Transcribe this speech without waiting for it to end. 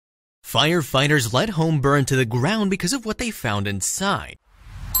Firefighters let home burn to the ground because of what they found inside.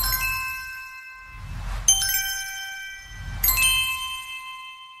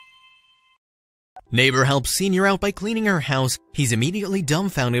 Neighbor helps senior out by cleaning her house. He's immediately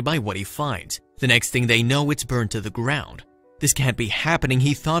dumbfounded by what he finds. The next thing they know, it's burned to the ground. This can't be happening,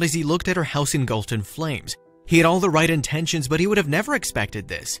 he thought as he looked at her house engulfed in flames. He had all the right intentions, but he would have never expected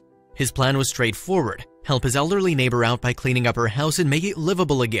this. His plan was straightforward: help his elderly neighbor out by cleaning up her house and make it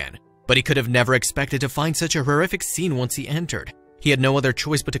livable again. But he could have never expected to find such a horrific scene once he entered. He had no other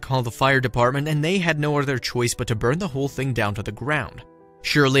choice but to call the fire department, and they had no other choice but to burn the whole thing down to the ground.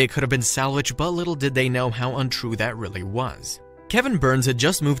 Surely it could have been salvaged, but little did they know how untrue that really was. Kevin Burns had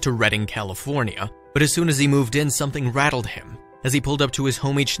just moved to Redding, California, but as soon as he moved in, something rattled him. As he pulled up to his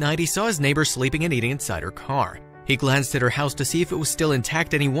home each night, he saw his neighbor sleeping and eating inside her car. He glanced at her house to see if it was still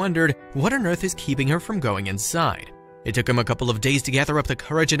intact, and he wondered what on earth is keeping her from going inside. It took him a couple of days to gather up the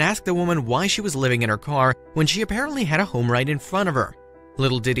courage and ask the woman why she was living in her car when she apparently had a home right in front of her.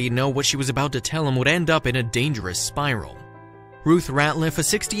 Little did he know what she was about to tell him would end up in a dangerous spiral. Ruth Ratliff, a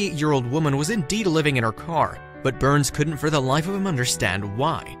 68-year-old woman, was indeed living in her car, but Burns couldn't for the life of him understand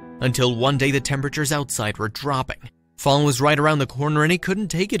why, until one day the temperatures outside were dropping. Fall was right around the corner and he couldn't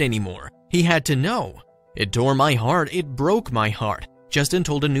take it anymore. He had to know. "It tore my heart, it broke my heart," Justin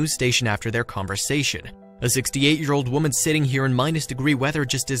told a news station after their conversation. "A 68-year-old woman sitting here in -degree weather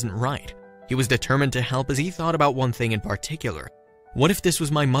just isn't right." He was determined to help as he thought about one thing in particular. What if this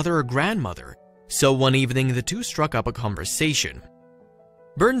was my mother or grandmother? So one evening, the two struck up a conversation.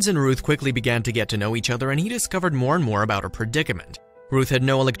 Burns and Ruth quickly began to get to know each other, and he discovered more and more about her predicament. Ruth had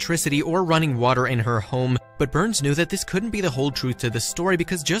no electricity or running water in her home, but Burns knew that this couldn't be the whole truth to the story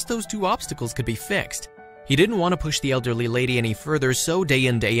because just those two obstacles could be fixed. He didn't want to push the elderly lady any further, so day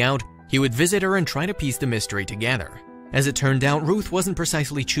in, day out, he would visit her and try to piece the mystery together. As it turned out, Ruth wasn't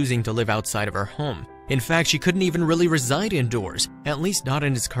precisely choosing to live outside of her home. In fact, she couldn't even really reside indoors, at least not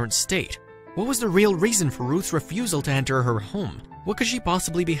in its current state. What was the real reason for Ruth's refusal to enter her home? What could she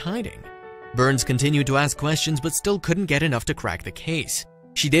possibly be hiding? Burns continued to ask questions but still couldn't get enough to crack the case.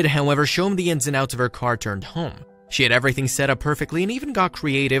 She did, however, show him the ins and outs of her car-turned home. She had everything set up perfectly and even got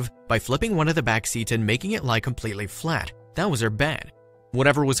creative by flipping one of the back seats and making it lie completely flat. That was her bed.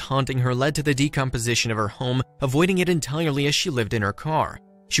 Whatever was haunting her led to the decomposition of her home, avoiding it entirely as she lived in her car.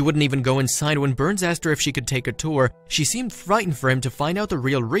 She wouldn't even go inside. When Burns asked her if she could take a tour, she seemed frightened for him to find out the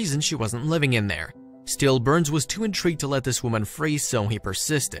real reason she wasn't living in there. Still, Burns was too intrigued to let this woman free, so he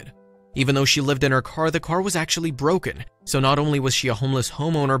persisted. Even though she lived in her car, the car was actually broken, so not only was she a homeless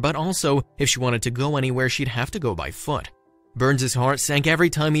homeowner, but also, if she wanted to go anywhere, she'd have to go by foot. Burns' heart sank every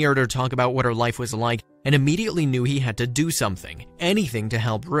time he heard her talk about what her life was like, and immediately knew he had to do something, anything to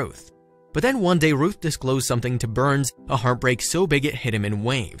help Ruth. But then one day Ruth disclosed something to Burns, a heartbreak so big it hit him in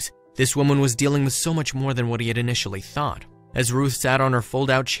waves. This woman was dealing with so much more than what he had initially thought. As Ruth sat on her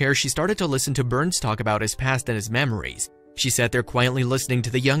fold-out chair, she started to listen to Burns talk about his past and his memories. She sat there quietly listening to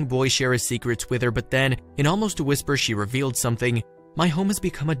the young boy share his secrets with her, but then, in almost a whisper, she revealed something. "My home has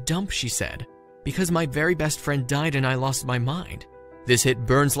become a dump," she said, "because my very best friend died and I lost my mind." This hit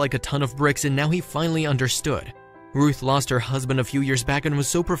Burns like a ton of bricks, and now he finally understood. Ruth lost her husband a few years back and was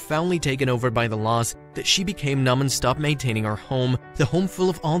so profoundly taken over by the loss that she became numb and stopped maintaining her home, the home full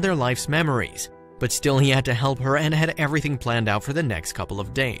of all their life's memories. But still, he had to help her and had everything planned out for the next couple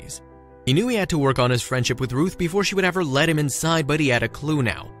of days. He knew he had to work on his friendship with Ruth before she would ever let him inside, but he had a clue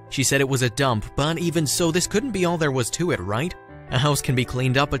now. She said it was a dump, but even so, this couldn't be all there was to it, right? A house can be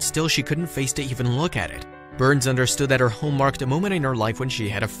cleaned up, but still she couldn't face to even look at it. Burns understood that her home marked a moment in her life when she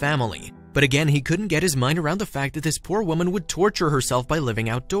had a family. But again, he couldn't get his mind around the fact that this poor woman would torture herself by living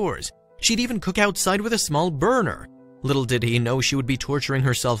outdoors. She'd even cook outside with a small burner. Little did he know she would be torturing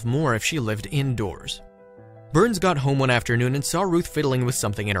herself more if she lived indoors. Burns got home one afternoon and saw Ruth fiddling with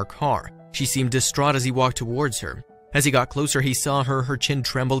something in her car. She seemed distraught as he walked towards her. As he got closer, he saw her chin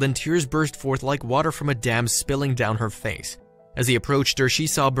trembled, and tears burst forth like water from a dam spilling down her face. As he approached her, she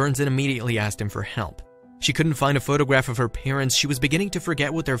saw Burns and immediately asked him for help. She couldn't find a photograph of her parents. She was beginning to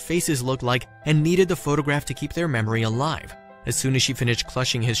forget what their faces looked like and needed the photograph to keep their memory alive. As soon as she finished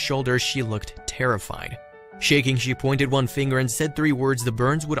clutching his shoulders, she looked terrified. Shaking, she pointed one finger and said 3 words the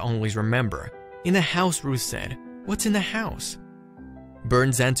Burns would always remember. "In the house," Ruth said. "What's in the house?"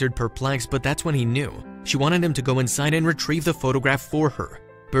 Burns answered perplexed, but that's when he knew. She wanted him to go inside and retrieve the photograph for her.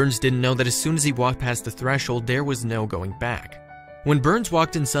 Burns didn't know that as soon as he walked past the threshold, there was no going back. When Burns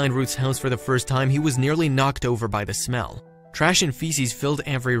walked inside Ruth's house for the first time, he was nearly knocked over by the smell. Trash and feces filled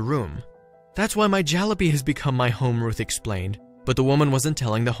every room. "That's why my jalopy has become my home," Ruth explained. But the woman wasn't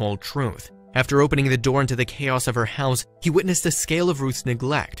telling the whole truth. After opening the door into the chaos of her house, he witnessed the scale of Ruth's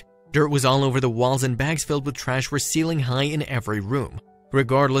neglect. Dirt was all over the walls and bags filled with trash were ceiling high in every room.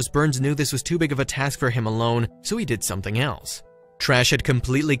 Regardless, Burns knew this was too big of a task for him alone, so he did something else. Trash had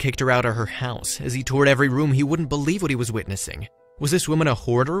completely kicked her out of her house. As he toured every room, he wouldn't believe what he was witnessing. Was this woman a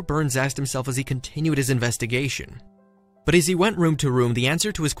hoarder? Burns asked himself as he continued his investigation. But as he went room to room, the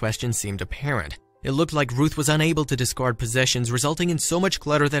answer to his question seemed apparent. It looked like Ruth was unable to discard possessions, resulting in so much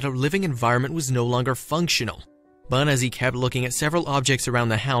clutter that her living environment was no longer functional. But as he kept looking at several objects around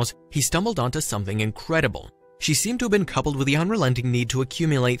the house, he stumbled onto something incredible. She seemed to have been coupled with the unrelenting need to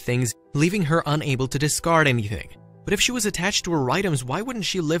accumulate things, leaving her unable to discard anything. But if she was attached to her items, why wouldn't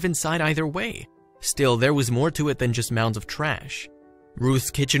she live inside either way? Still, there was more to it than just mounds of trash.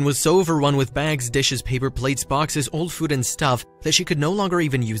 Ruth's kitchen was so overrun with bags, dishes, paper plates, boxes, old food and stuff that she could no longer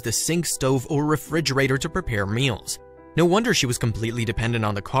even use the sink, stove, or refrigerator to prepare meals. No wonder she was completely dependent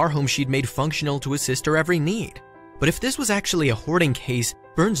on the car home she'd made functional to assist her every need. But if this was actually a hoarding case,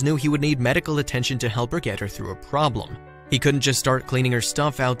 Burns knew he would need medical attention to help her get her through a problem. He couldn't just start cleaning her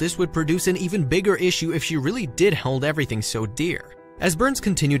stuff out. This would produce an even bigger issue if she really did hold everything so dear. As Burns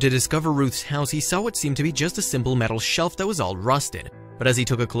continued to discover Ruth's house, he saw what seemed to be just a simple metal shelf that was all rusted. But as he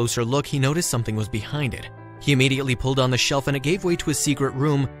took a closer look, he noticed something was behind it. He immediately pulled on the shelf and it gave way to a secret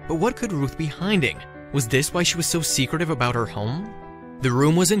room, but what could Ruth be hiding? Was this why she was so secretive about her home? The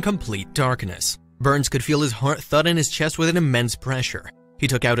room was in complete darkness. Burns could feel his heart thud in his chest with an immense pressure. He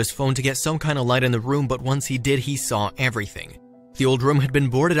took out his phone to get some kind of light in the room, but once he did, he saw everything. The old room had been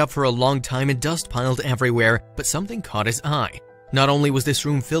boarded up for a long time and dust piled everywhere, but something caught his eye. Not only was this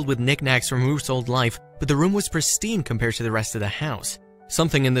room filled with knickknacks from Ruth's old life, but the room was pristine compared to the rest of the house.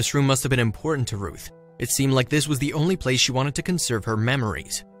 Something in this room must have been important to Ruth. It seemed like this was the only place she wanted to conserve her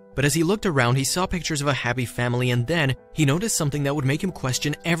memories. But as he looked around, he saw pictures of a happy family, and then he noticed something that would make him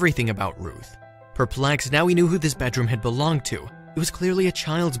question everything about Ruth. Perplexed, now he knew who this bedroom had belonged to. It was clearly a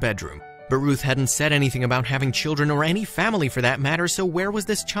child's bedroom, but Ruth hadn't said anything about having children or any family for that matter, so where was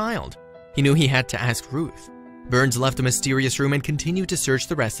this child? He knew he had to ask Ruth. Burns left the mysterious room and continued to search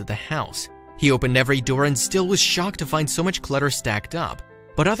the rest of the house. He opened every door and still was shocked to find so much clutter stacked up.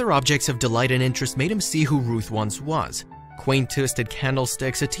 But other objects of delight and interest made him see who Ruth once was. Quaint twisted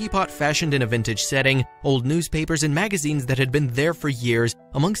candlesticks, a teapot fashioned in a vintage setting, old newspapers and magazines that had been there for years,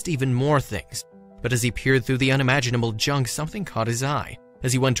 amongst even more things. But as he peered through the unimaginable junk, something caught his eye.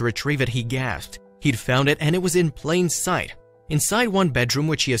 As he went to retrieve it, he gasped. He'd found it, and it was in plain sight. Inside one bedroom,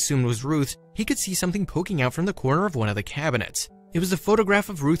 which he assumed was Ruth's, he could see something poking out from the corner of one of the cabinets. It was a photograph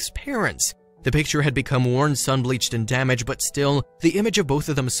of Ruth's parents. The picture had become worn, sun-bleached, and damaged, but still, the image of both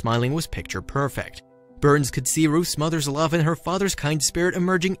of them smiling was picture perfect. Burns could see Ruth's mother's love and her father's kind spirit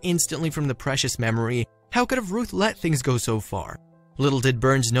emerging instantly from the precious memory. How could have Ruth let things go so far? Little did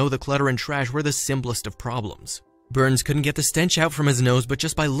Burns know the clutter and trash were the simplest of problems. Burns couldn't get the stench out from his nose, but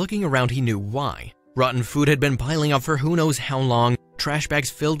just by looking around he knew why. Rotten food had been piling up for who knows how long. Trash bags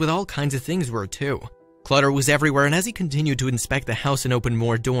filled with all kinds of things were too. Clutter was everywhere, and as he continued to inspect the house and open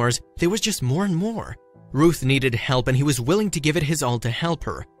more doors, there was just more and more. Ruth needed help, and he was willing to give it his all to help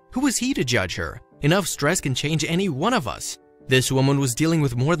her. Who was he to judge her? Enough stress can change any one of us. This woman was dealing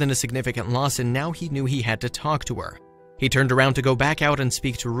with more than a significant loss, and now he knew he had to talk to her. He turned around to go back out and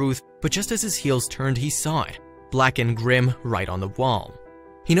speak to Ruth, but just as his heels turned, he saw it. Black and grim, right on the wall.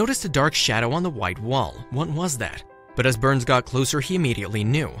 He noticed a dark shadow on the white wall. What was that? But as Burns got closer, he immediately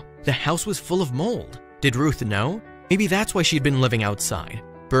knew. The house was full of mold. Did Ruth know? Maybe that's why she'd been living outside.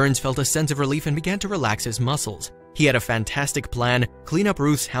 Burns felt a sense of relief and began to relax his muscles. He had a fantastic plan: clean up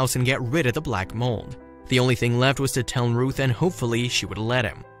Ruth's house and get rid of the black mold. The only thing left was to tell Ruth, and hopefully she would let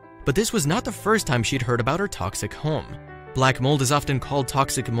him. But this was not the first time she'd heard about her toxic home. Black mold is often called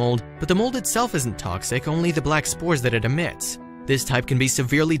toxic mold, but the mold itself isn't toxic, only the black spores that it emits. This type can be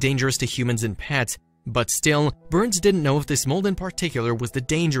severely dangerous to humans and pets, but still, Burns didn't know if this mold in particular was the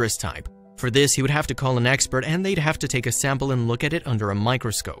dangerous type. For this, he would have to call an expert, and they'd have to take a sample and look at it under a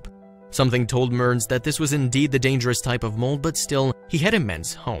microscope. Something told Burns that this was indeed the dangerous type of mold, but still, he had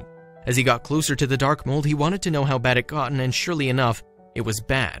immense hope. As he got closer to the dark mold, he wanted to know how bad it gotten, and surely enough, it was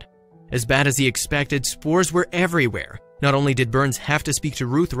bad. As bad as he expected, spores were everywhere. Not only did Burns have to speak to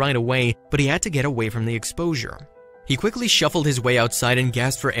Ruth right away, but he had to get away from the exposure. He quickly shuffled his way outside and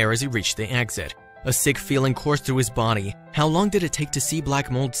gasped for air as he reached the exit. A sick feeling coursed through his body. How long did it take to see black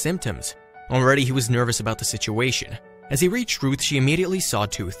mold symptoms? Already he was nervous about the situation. As he reached Ruth, she immediately saw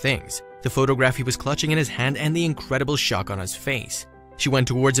two things: the photograph he was clutching in his hand and the incredible shock on his face. She went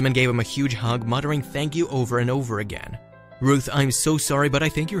towards him and gave him a huge hug, muttering thank you over and over again. "Ruth, I'm so sorry, but I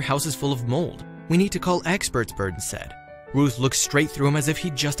think your house is full of mold. We need to call experts," Burns said. Ruth looked straight through him as if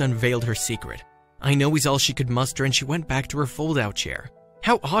he'd just unveiled her secret. "I know," is all she could muster, and she went back to her fold-out chair.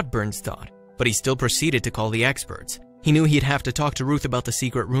 How odd, Burns thought, but he still proceeded to call the experts. He knew he'd have to talk to Ruth about the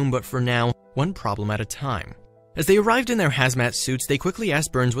secret room, but for now, one problem at a time. As they arrived in their hazmat suits, they quickly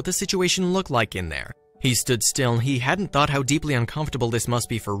asked Burns what the situation looked like in there. He stood still. He hadn't thought how deeply uncomfortable this must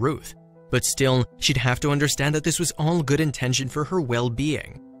be for Ruth. But still, she'd have to understand that this was all good intention for her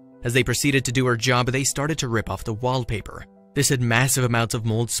well-being. As they proceeded to do her job, they started to rip off the wallpaper. This had massive amounts of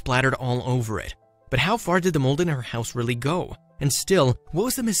mold splattered all over it. But how far did the mold in her house really go? And still, what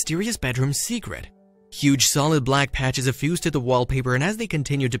was the mysterious bedroom's secret? Huge solid black patches effused to the wallpaper, and as they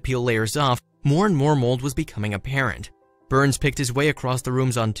continued to peel layers off, more and more mold was becoming apparent. Burns picked his way across the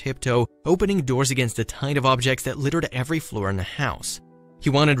rooms on tiptoe, opening doors against the tide of objects that littered every floor in the house. He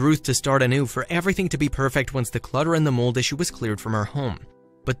wanted Ruth to start anew, for everything to be perfect once the clutter and the mold issue was cleared from her home.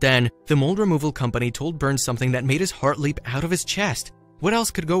 But then, the mold removal company told Burns something that made his heart leap out of his chest. What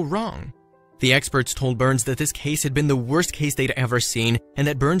else could go wrong? The experts told Burns that this case had been the worst case they'd ever seen, and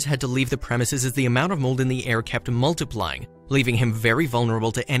that Burns had to leave the premises as the amount of mold in the air kept multiplying, leaving him very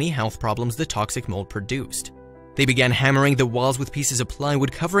vulnerable to any health problems the toxic mold produced. They began hammering the walls with pieces of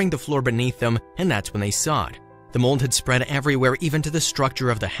plywood covering the floor beneath them, and that's when they saw it. The mold had spread everywhere, even to the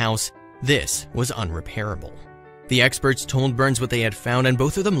structure of the house. This was unrepairable. The experts told Burns what they had found, and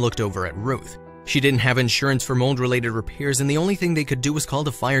both of them looked over at Ruth. She didn't have insurance for mold-related repairs, and the only thing they could do was call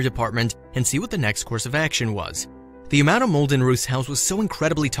the fire department and see what the next course of action was. The amount of mold in Ruth's house was so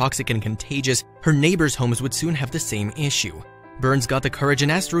incredibly toxic and contagious, her neighbors' homes would soon have the same issue. Burns got the courage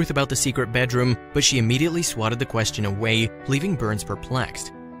and asked Ruth about the secret bedroom, but she immediately swatted the question away, leaving Burns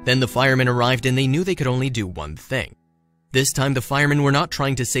perplexed. Then the firemen arrived, and they knew they could only do one thing. This time the firemen were not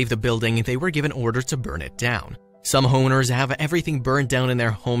trying to save the building, they were given orders to burn it down. Some homeowners have everything burned down in their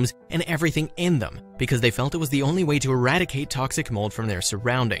homes and everything in them because they felt it was the only way to eradicate toxic mold from their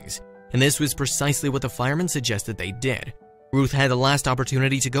surroundings. And this was precisely what the firemen suggested they did. Ruth had the last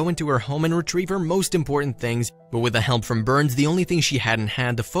opportunity to go into her home and retrieve her most important things, but with the help from Burns, the only thing she hadn't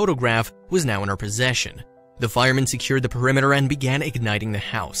had, the photograph, was now in her possession. The firemen secured the perimeter and began igniting the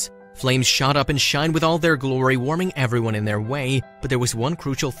house. Flames shot up and shined with all their glory, warming everyone in their way, but there was one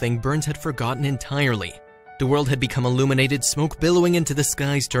crucial thing Burns had forgotten entirely. The world had become illuminated, smoke billowing into the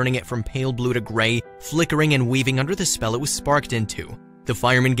skies, turning it from pale blue to gray, flickering and weaving under the spell it was sparked into. The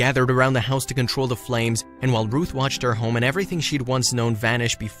firemen gathered around the house to control the flames, and while Ruth watched her home and everything she'd once known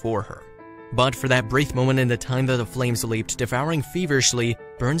vanish before her. But for that brief moment in the time that the flames leaped, devouring feverishly,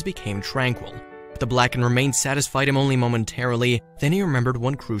 Burns became tranquil. The blackened remains satisfied him only momentarily, then he remembered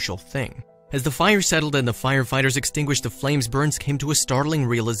one crucial thing. As the fire settled and the firefighters extinguished the flames, Burns came to a startling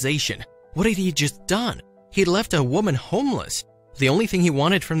realization. What had he just done? He'd left a woman homeless. The only thing he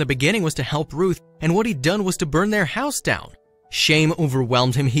wanted from the beginning was to help Ruth, and what he'd done was to burn their house down. Shame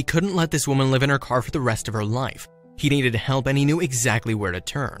overwhelmed him. He couldn't let this woman live in her car for the rest of her life. He needed help, and he knew exactly where to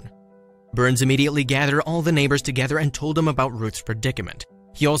turn. Burns immediately gathered all the neighbors together and told them about Ruth's predicament.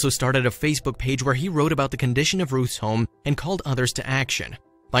 He also started a Facebook page where he wrote about the condition of Ruth's home and called others to action.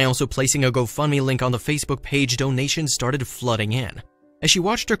 By also placing a GoFundMe link on the Facebook page, donations started flooding in. As she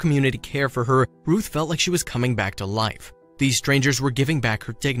watched her community care for her, Ruth felt like she was coming back to life. These strangers were giving back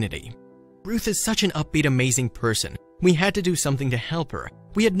her dignity. Ruth is such an upbeat, amazing person. We had to do something to help her.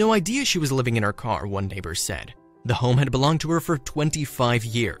 We had no idea she was living in her car, one neighbor said. The home had belonged to her for 25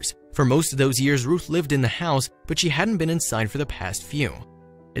 years. For most of those years, Ruth lived in the house, but she hadn't been inside for the past few.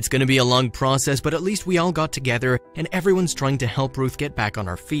 It's going to be a long process, but at least we all got together, and everyone's trying to help Ruth get back on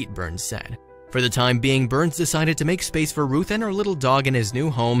her feet, Burns said. For the time being, Burns decided to make space for Ruth and her little dog in his new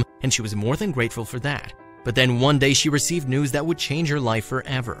home, and she was more than grateful for that. But then one day she received news that would change her life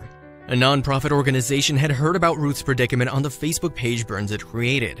forever. A non-profit organization had heard about Ruth's predicament on the Facebook page Burns had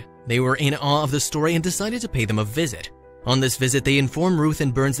created. They were in awe of the story and decided to pay them a visit. On this visit, they informed Ruth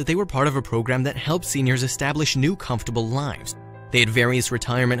and Burns that they were part of a program that helped seniors establish new, comfortable lives. They had various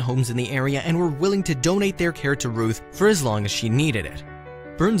retirement homes in the area and were willing to donate their care to Ruth for as long as she needed it.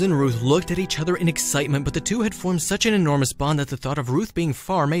 Burns and Ruth looked at each other in excitement, but the two had formed such an enormous bond that the thought of Ruth being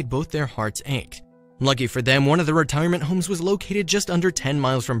far made both their hearts ache. Lucky for them, one of the retirement homes was located just under 10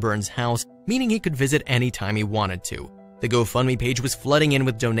 miles from Burns' house, meaning he could visit anytime he wanted to. The GoFundMe page was flooding in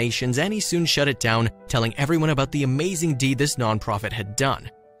with donations, and he soon shut it down, telling everyone about the amazing deed this nonprofit had done.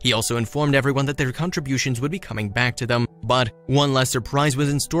 He also informed everyone that their contributions would be coming back to them, but one less surprise was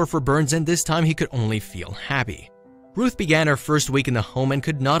in store for Burns, and this time he could only feel happy. Ruth began her first week in the home and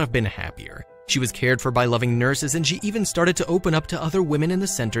could not have been happier. She was cared for by loving nurses, and she even started to open up to other women in the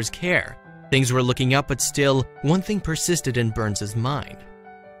center's care. Things were looking up, but still, one thing persisted in Burns' mind.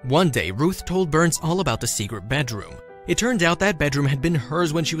 One day, Ruth told Burns all about the secret bedroom. It turned out that bedroom had been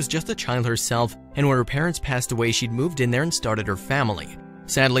hers when she was just a child herself, and when her parents passed away, she'd moved in there and started her family.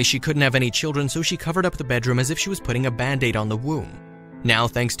 Sadly, she couldn't have any children, so she covered up the bedroom as if she was putting a band-aid on the womb. Now,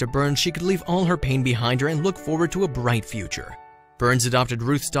 thanks to Burns, she could leave all her pain behind her and look forward to a bright future. Burns adopted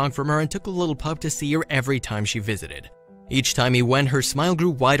Ruth's dog from her and took a little pup to see her every time she visited. Each time he went, her smile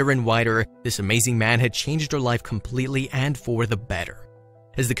grew wider and wider. This amazing man had changed her life completely and for the better.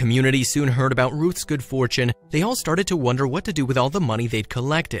 As the community soon heard about Ruth's good fortune, they all started to wonder what to do with all the money they'd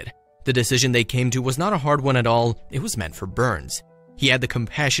collected. The decision they came to was not a hard one at all. It was meant for Burns. He had the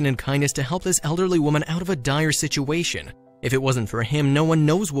compassion and kindness to help this elderly woman out of a dire situation. If it wasn't for him, no one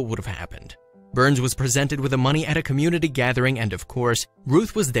knows what would have happened. Burns was presented with the money at a community gathering, and of course,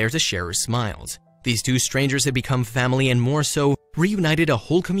 Ruth was there to share her smiles. These two strangers had become family and more so, reunited a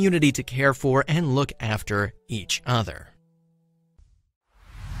whole community to care for and look after each other.